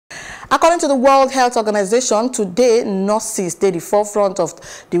According to the World Health Organization, today nurses stay the forefront of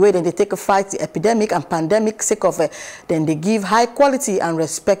the way that they take a fight the epidemic and pandemic sake of then they give high quality and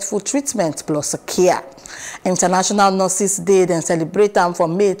respectful treatment plus care. International Nurses Day then celebrate them for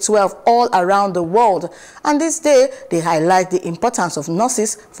May 12 all around the world, and this day they highlight the importance of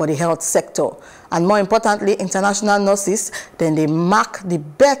nurses for the health sector. And more importantly, international nurses then they mark the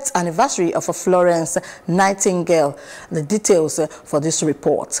birth anniversary of Florence Nightingale. The details for this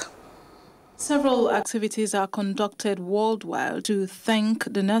report. Several activities are conducted worldwide to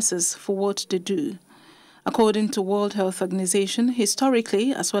thank the nurses for what they do. According to World Health Organization,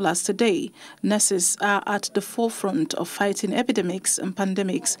 historically as well as today, nurses are at the forefront of fighting epidemics and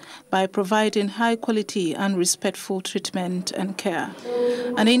pandemics by providing high quality and respectful treatment and care.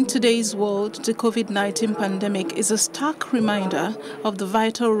 And in today's world, the COVID-19 pandemic is a stark reminder of the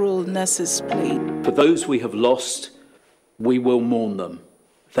vital role nurses play. For those we have lost, we will mourn them.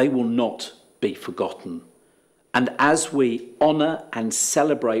 They will not be forgotten. And as we honour and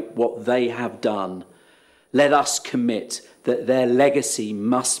celebrate what they have done, let us commit that their legacy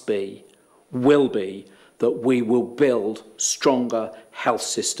must be, will be, that we will build stronger health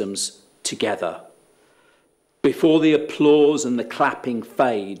systems together. Before the applause and the clapping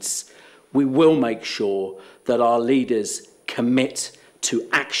fades, we will make sure that our leaders commit to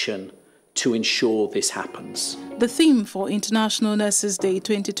action to ensure this happens. The theme for International Nurses Day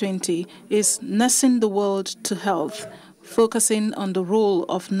 2020 is Nursing the World to Health, focusing on the role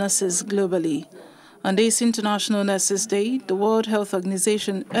of nurses globally. On this International Nurses Day, the World Health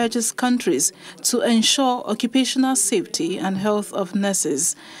Organization urges countries to ensure occupational safety and health of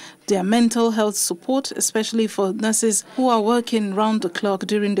nurses, their mental health support, especially for nurses who are working round the clock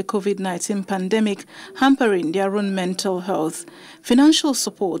during the COVID-19 pandemic, hampering their own mental health, financial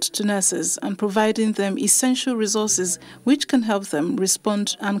support to nurses, and providing them essential resources which can help them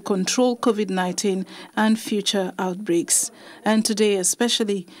respond and control COVID-19 and future outbreaks. And today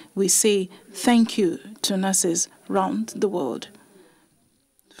especially, we say thank you to nurses round the world.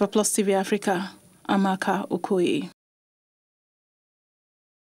 For Plus TV Africa, I'm Amaka Okoye.